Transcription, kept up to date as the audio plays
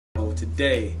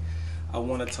today I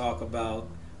want to talk about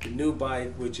the new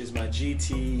bike, which is my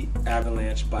GT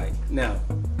Avalanche bike. Now,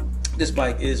 this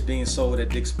bike is being sold at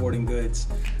Dick's Sporting Goods.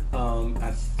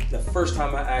 The first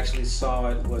time I actually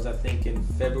saw it was, I think, in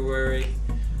February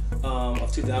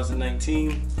of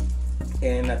 2019,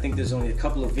 and I think there's only a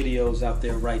couple of videos out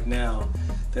there right now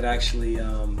that actually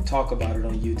talk about it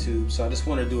on YouTube. So I just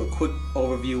want to do a quick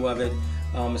overview of it.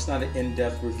 It's not an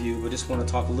in-depth review, but just want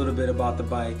to talk a little bit about the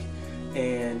bike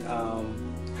and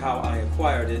how I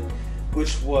acquired it,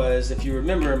 which was, if you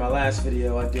remember in my last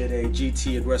video, I did a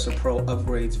GT Aggressor Pro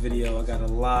upgrades video. I got a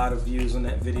lot of views on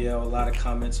that video, a lot of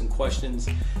comments and questions.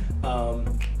 I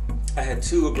had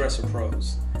two Aggressor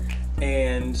Pros,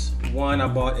 and one I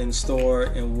bought in store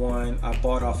and one I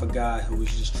bought off a guy who was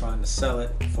just trying to sell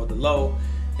it for the low,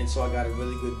 and so I got a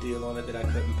really good deal on it that I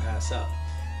couldn't pass up.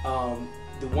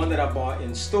 The one that I bought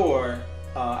in store,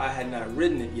 I had not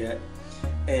ridden it yet,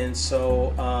 and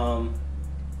so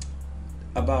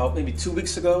about maybe 2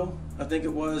 weeks ago, I think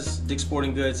it was, Dick's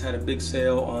Sporting Goods had a big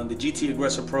sale on the GT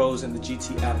Aggressor Pros and the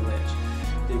GT Avalanche.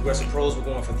 The Aggressor Pros were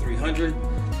going for $300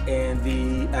 and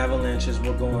the Avalanches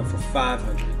were going for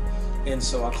 $500. And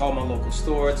so I called my local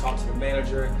store, talked to the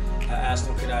manager. I asked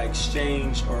him, could I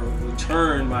exchange or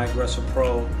return my Aggressor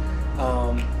Pro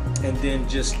and then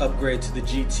just upgrade to the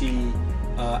GT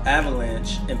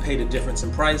Avalanche and pay the difference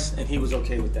in price, and he was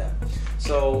okay with that.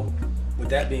 So with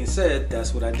that being said,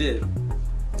 that's what I did.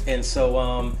 And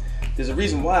so there's a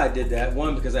reason why I did that.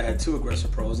 One, because I had two Aggressor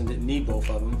Pros and didn't need both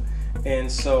of them.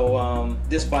 And so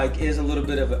this bike is a little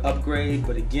bit of an upgrade,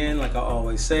 but again, like I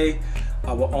always say,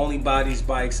 I will only buy these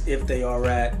bikes if they are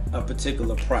at a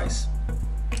particular price.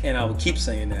 And I will keep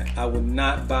saying that. I would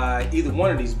not buy either one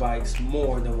of these bikes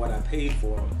more than what I paid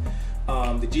for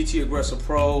them. The GT Aggressor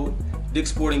Pro,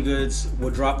 Dick's Sporting Goods will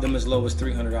drop them as low as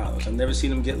 $300. I've never seen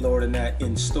them get lower than that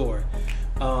in store.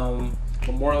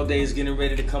 Memorial Day is getting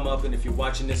ready to come up, and if you're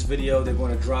watching this video, they're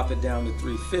going to drop it down to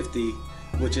 $350,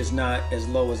 which is not as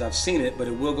low as I've seen it, but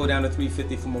it will go down to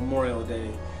 $350 for Memorial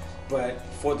Day. But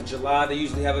 4th of July, they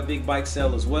usually have a big bike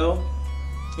sale as well,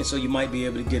 and so you might be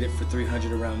able to get it for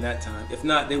 $300 around that time. If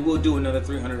not, they will do another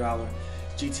 $300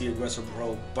 GT Aggressor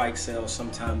Pro bike sale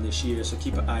sometime this year, so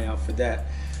keep an eye out for that.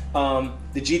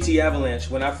 The GT Avalanche,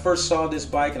 when I first saw this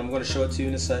bike, and I'm going to show it to you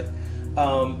in a sec,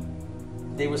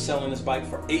 they were selling this bike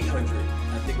for $800.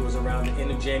 I think it was around the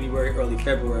end of January, early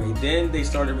February. Then they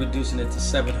started reducing it to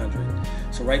 $700.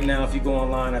 So right now, if you go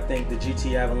online, I think the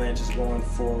GT Avalanche is going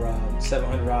for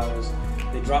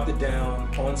 $700. They dropped it down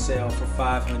on sale for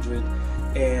 $500.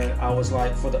 And I was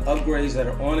like, for the upgrades that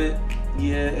are on it,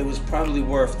 yeah, it was probably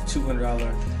worth the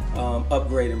 $200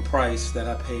 upgrade in price that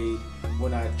I paid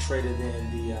when I traded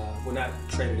in the, well, not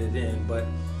traded it in, but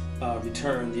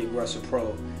returned the Aggressor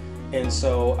Pro. And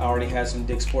so I already had some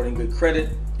Dick's Sporting Good credit,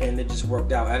 and it just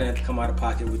worked out. I didn't have to come out of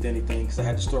pocket with anything because I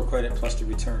had the store credit plus the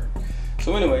return.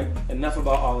 So anyway, enough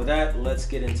about all of that. Let's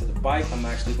get into the bike. I'm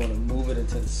actually going to move it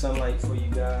into the sunlight for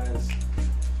you guys.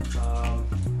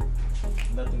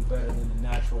 Nothing better than the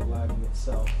natural lighting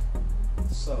itself.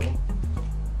 So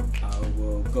I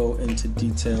will go into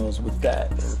details with that.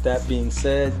 With that being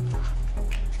said,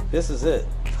 this is it.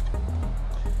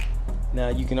 Now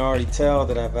you can already tell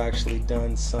that I've actually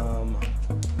done some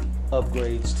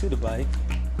upgrades to the bike,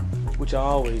 which I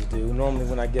always do. Normally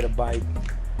when I get a bike,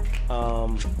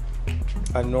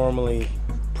 I normally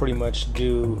pretty much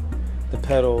do the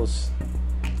pedals,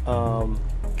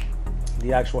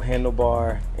 the actual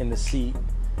handlebar and the seat,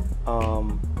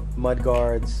 mud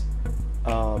guards,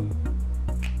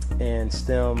 and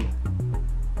stem,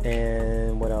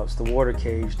 and what else? The water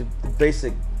cage, the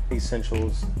basic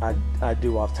essentials I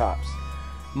do off tops.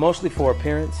 Mostly for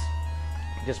appearance,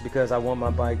 just because I want my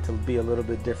bike to be a little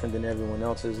bit different than everyone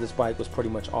else's. This bike was pretty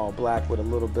much all black with a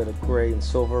little bit of gray and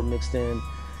silver mixed in,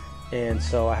 and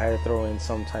so I had to throw in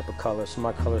some type of color. So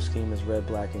my color scheme is red,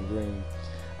 black, and green.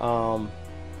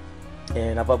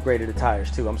 And I've upgraded the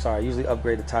tires too. I'm sorry, I usually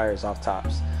upgrade the tires off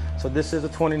tops. So this is a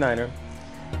 29er,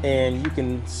 and you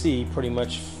can see pretty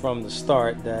much from the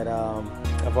start that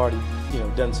I've already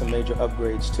done some major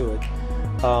upgrades to it.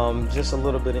 Just a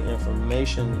little bit of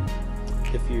information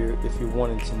if you're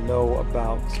wanting to know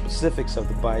about specifics of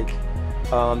the bike.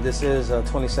 This is a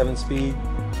 27 speed.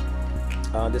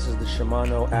 This is the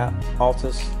Shimano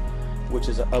Altus, which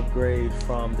is an upgrade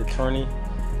from the Tourney.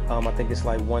 I think it's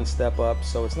like one step up,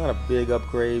 so it's not a big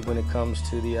upgrade when it comes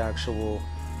to the actual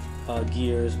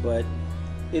gears, but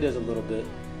it is a little bit.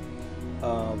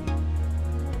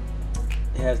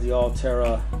 It has the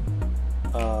Altera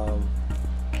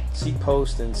seat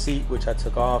post and seat, which I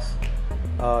took off.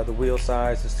 The wheel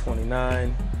size is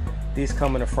 29. These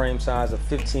come in a frame size of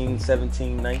 15,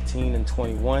 17, 19, and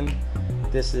 21.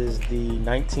 This is the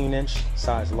 19-inch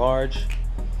size large.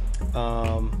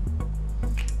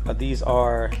 These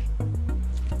are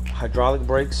hydraulic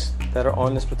brakes that are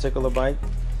on this particular bike.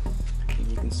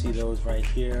 You can see those right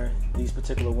here. These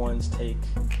particular ones take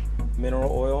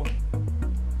mineral oil.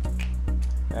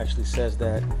 It actually says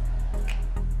that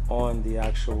on the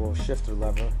actual shifter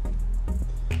lever.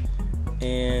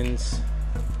 And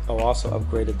I also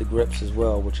upgraded the grips as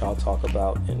well, which I'll talk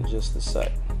about in just a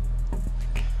sec.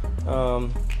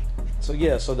 So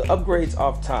yeah, so the upgrades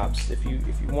off tops, if you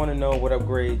want to know what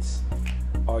upgrades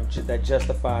are that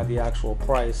justify the actual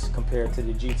price compared to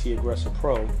the GT Aggressor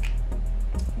Pro,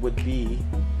 would be,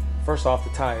 first off, the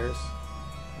tires.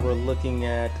 We're looking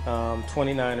at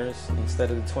 29ers instead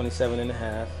of the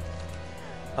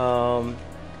 27.5.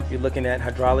 You're looking at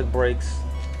hydraulic brakes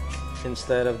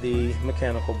instead of the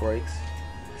mechanical brakes.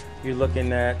 You're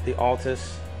looking at the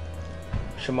Altus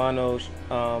Shimano's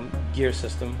gear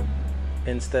system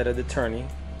instead of the Tourney.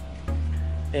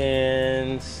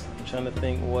 And I'm trying to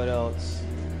think what else.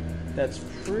 That's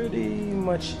pretty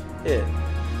much it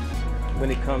when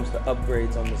it comes to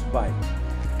upgrades on this bike.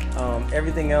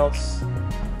 Everything else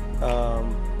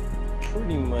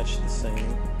pretty much the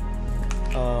same.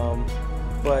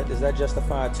 But does that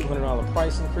justify a $200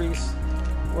 price increase?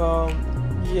 Well,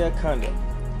 yeah, kind of.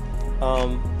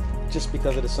 Just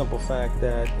because of the simple fact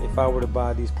that if I were to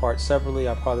buy these parts separately,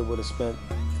 I probably would have spent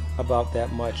about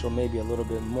that much, or maybe a little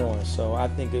bit more. So I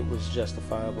think it was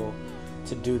justifiable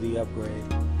to do the upgrade.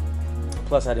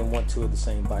 Plus, I didn't want two of the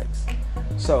same bikes.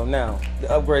 So now, the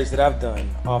upgrades that I've done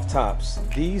off tops.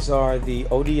 These are the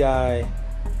ODI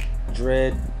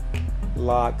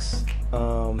Dreadlocks.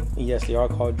 Yes, they are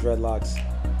called Dreadlocks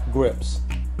grips.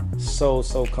 So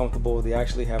comfortable. They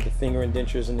actually have the finger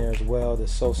indentures in there as well. They're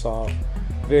so soft.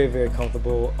 Very, very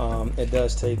comfortable. It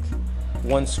does take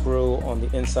one screw on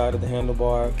the inside of the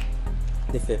handlebar.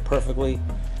 They fit perfectly.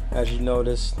 As you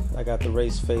notice, I got the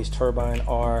race face turbine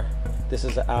R. This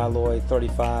is an alloy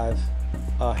 35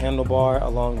 handlebar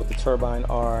along with the turbine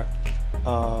R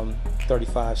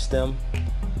 35 stem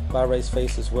by race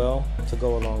face as well to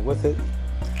go along with it.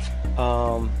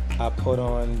 I put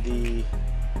on the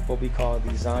what we call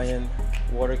the Zion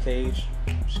water cage,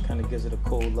 which kind of gives it a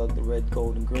cool look, the red,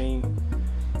 gold, and green.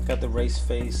 Got the race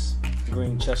face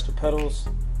green Chester pedals.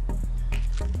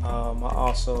 I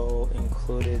also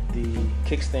included the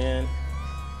kickstand,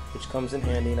 which comes in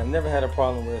handy, and I've never had a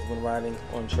problem with when riding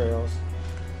on trails.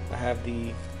 I have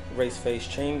the race face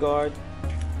chain guard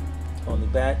on the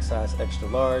back, size extra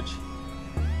large.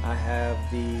 I have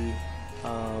the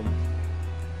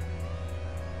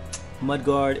mud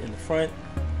guard in the front,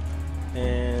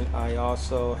 and I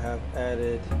also have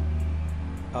added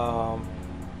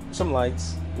some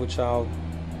lights, which I'll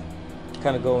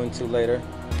kind of go into later,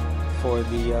 for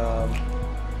the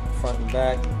front and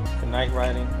back for night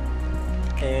riding.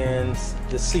 And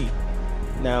the seat.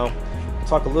 Now,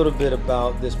 talk a little bit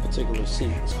about this particular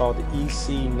seat. It's called the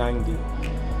EC90.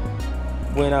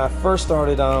 When I first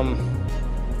started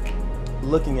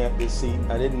looking at this seat,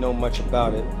 I didn't know much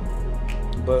about it,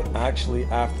 but actually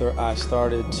after I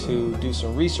started to do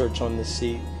some research on this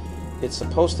seat, it's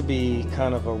supposed to be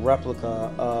kind of a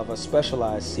replica of a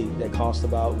Specialized seat that cost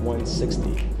about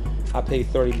 $160. I paid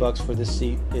 $30 for this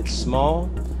seat. It's small,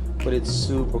 but it's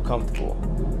super comfortable.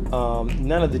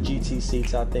 None of the GT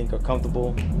seats I think are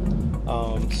comfortable.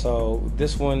 So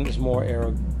this one is more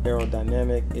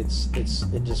aerodynamic. It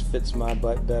just fits my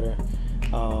butt better.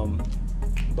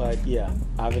 But yeah,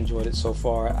 I've enjoyed it so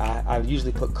far. I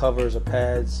usually put covers or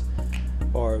pads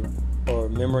or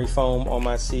memory foam on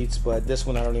my seats, but this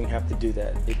one I don't even have to do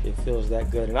that. It feels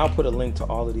that good. And I'll put a link to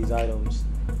all of these items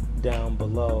down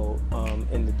below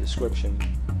in the description.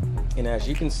 And as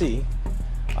you can see,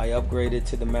 I upgraded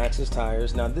to the Maxxis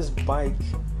tires. Now this bike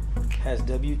has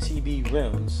WTB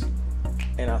rims,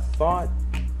 and I thought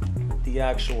the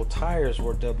actual tires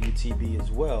were WTB as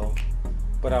well,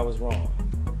 but I was wrong.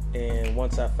 And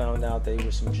once I found out they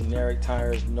were some generic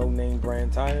tires, no name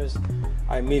brand tires,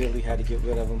 I immediately had to get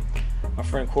rid of them. My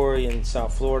friend Corey in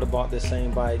South Florida bought this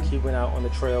same bike. He went out on the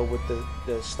trail with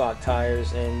the stock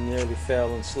tires and nearly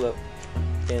fell and slipped.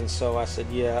 And so I said,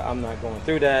 yeah, I'm not going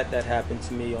through that. That happened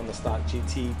to me on the stock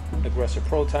GT Aggressor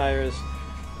Pro tires.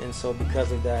 And so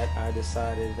because of that, I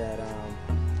decided that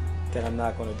I'm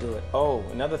not going to do it. Oh,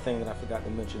 another thing that I forgot to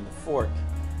mention, the fork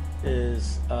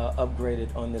is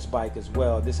upgraded on this bike as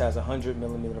well. This has a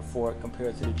 100mm fork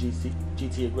compared to the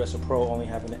GT Aggressor Pro only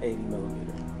having an 80mm.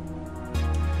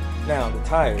 Now the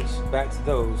tires, back to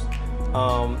those.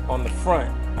 On the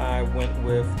front, I went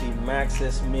with the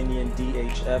Maxxis Minion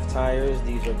DHF tires.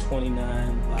 These are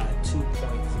 29 by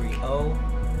 2.30.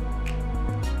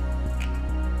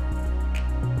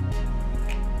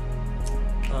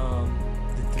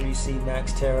 The 3C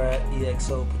Max Terra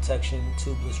EXO Protection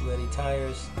tubeless ready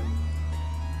tires.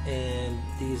 And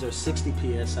these are 60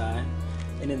 PSI.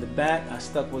 And in the back, I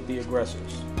stuck with the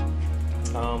aggressors.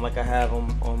 Like I have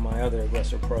them on my other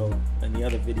Aggressor Pro and the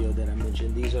other video that I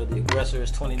mentioned. These are the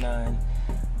aggressors, 29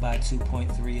 by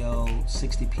 2.30,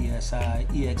 60 PSI,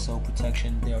 EXO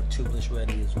protection. They are tubeless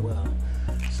ready as well.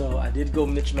 So I did go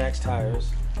Mitch Max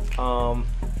tires. And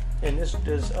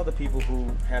there's other people who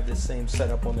have this same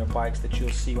setup on their bikes that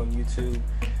you'll see on YouTube.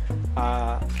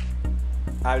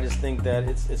 I just think that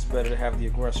it's better to have the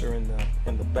aggressor in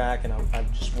the back, and I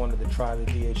just wanted to try the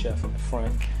DHF in the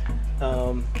front.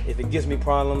 If it gives me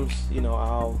problems, you know,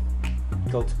 I'll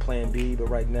go to plan B, but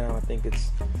right now I think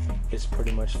it's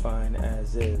pretty much fine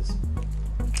as is.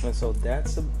 And so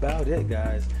that's about it,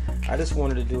 guys. I just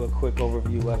wanted to do a quick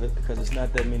overview of it because it's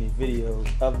not that many videos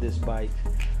of this bike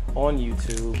on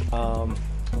YouTube.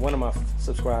 One of my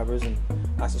subscribers, and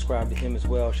I subscribe to him as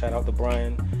well, shout out to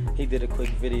Brian, he did a quick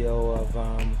video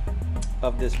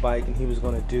of this bike, and he was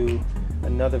going to do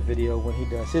another video when he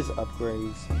does his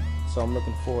upgrades, so I'm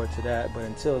looking forward to that. But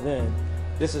until then,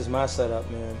 this is my setup,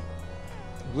 man.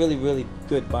 Really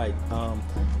good bike.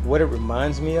 What it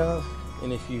reminds me of,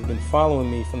 and if you've been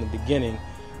following me from the beginning,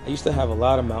 I used to have a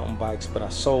lot of mountain bikes, but I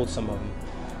sold some of them.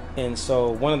 And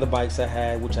so one of the bikes I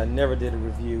had, which I never did a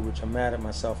review, which I'm mad at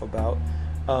myself about,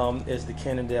 is the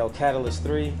Cannondale Catalyst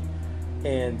 3.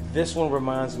 And this one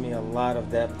reminds me a lot of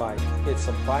that bike. It's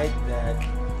a bike that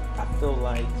I feel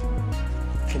like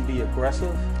can be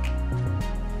aggressive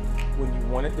when you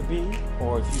want it to be,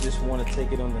 or if you just want to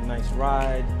take it on a nice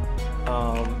ride,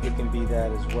 it can be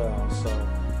that as well. So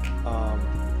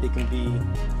it can be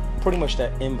pretty much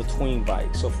that in-between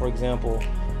bike. So for example,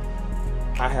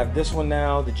 I have this one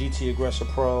now, the GT Aggressor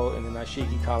Pro, and the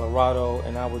Nishiki Colorado,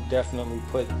 and I would definitely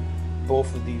put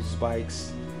both of these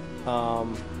bikes,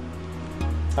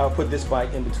 I'll put this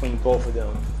bike in between both of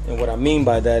them. And what I mean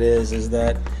by that is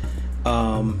that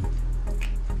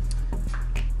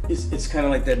it's kind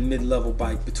of like that mid-level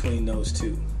bike between those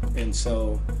two. And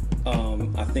so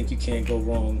I think you can't go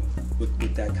wrong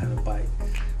with that kind of bike.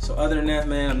 So other than that,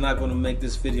 man, I'm not going to make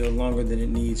this video longer than it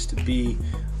needs to be.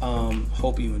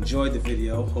 Hope you enjoyed the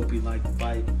video. Hope you liked the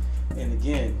bike. And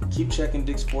again, keep checking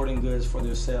Dick's Sporting Goods for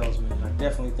their sales, man. I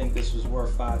definitely think this was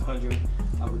worth $500.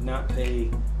 I would not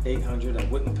pay $800. I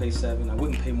wouldn't pay $700. I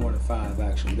wouldn't pay more than $500,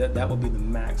 actually. That would be the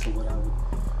max of what I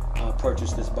would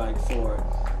purchase this bike for.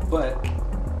 But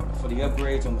for the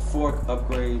upgrades on the fork,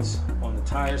 upgrades on the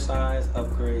tire size,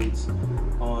 upgrades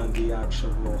on the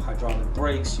actual hydraulic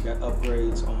brakes, you got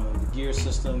upgrades on the gear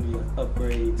system, you got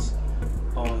upgrades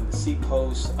on the seat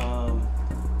post.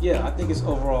 Yeah, I think it's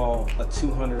overall a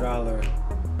 $200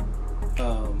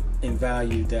 in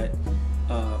value that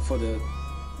for the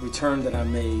return that I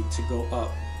made to go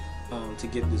up to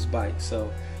get this bike.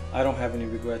 So I don't have any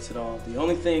regrets at all. The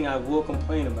only thing I will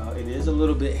complain about, it is a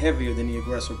little bit heavier than the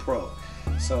Aggressor Pro.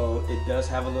 So it does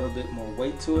have a little bit more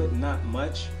weight to it, not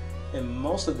much. And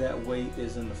most of that weight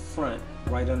is in the front,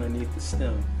 right underneath the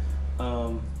stem.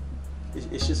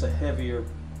 It's just a heavier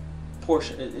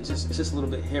portion. It's just a little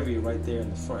bit heavier right there in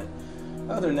the front.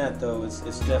 Other than that, though, it's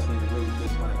definitely a really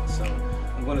good bike. So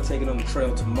I'm going to take it on the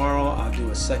trail tomorrow. I'll do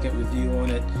a second review on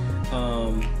it,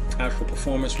 actual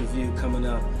performance review coming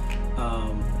up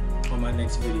on my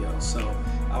next video. So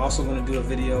I'm also going to do a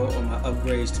video on my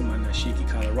upgrades to my Nishiki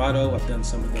Colorado. I've done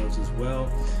some of those as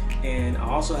well. And I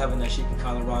also have a Nishiki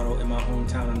Colorado in my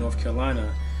hometown of North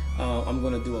Carolina. I'm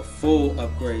going to do a full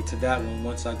upgrade to that one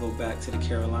once I go back to the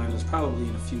Carolinas, probably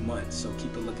in a few months. So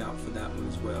keep a lookout for that one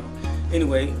as well.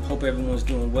 Anyway, hope everyone's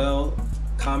doing well.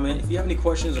 Comment. If you have any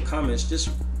questions or comments,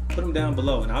 just put them down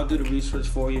below and I'll do the research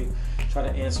for you. Try to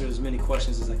answer as many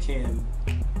questions as I can.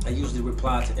 I usually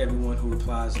reply to everyone who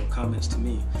replies or comments to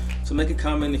me. So make a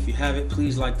comment if you have it.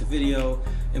 Please like the video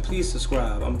and please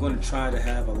subscribe. I'm going to try to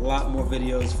have a lot more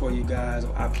videos for you guys.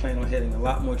 I plan on hitting a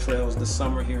lot more trails this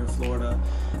summer here in Florida,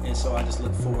 and so I just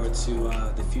look forward to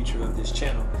the future of this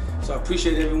channel. So I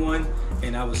appreciate everyone,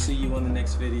 and I will see you on the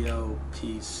next video.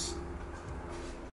 Peace.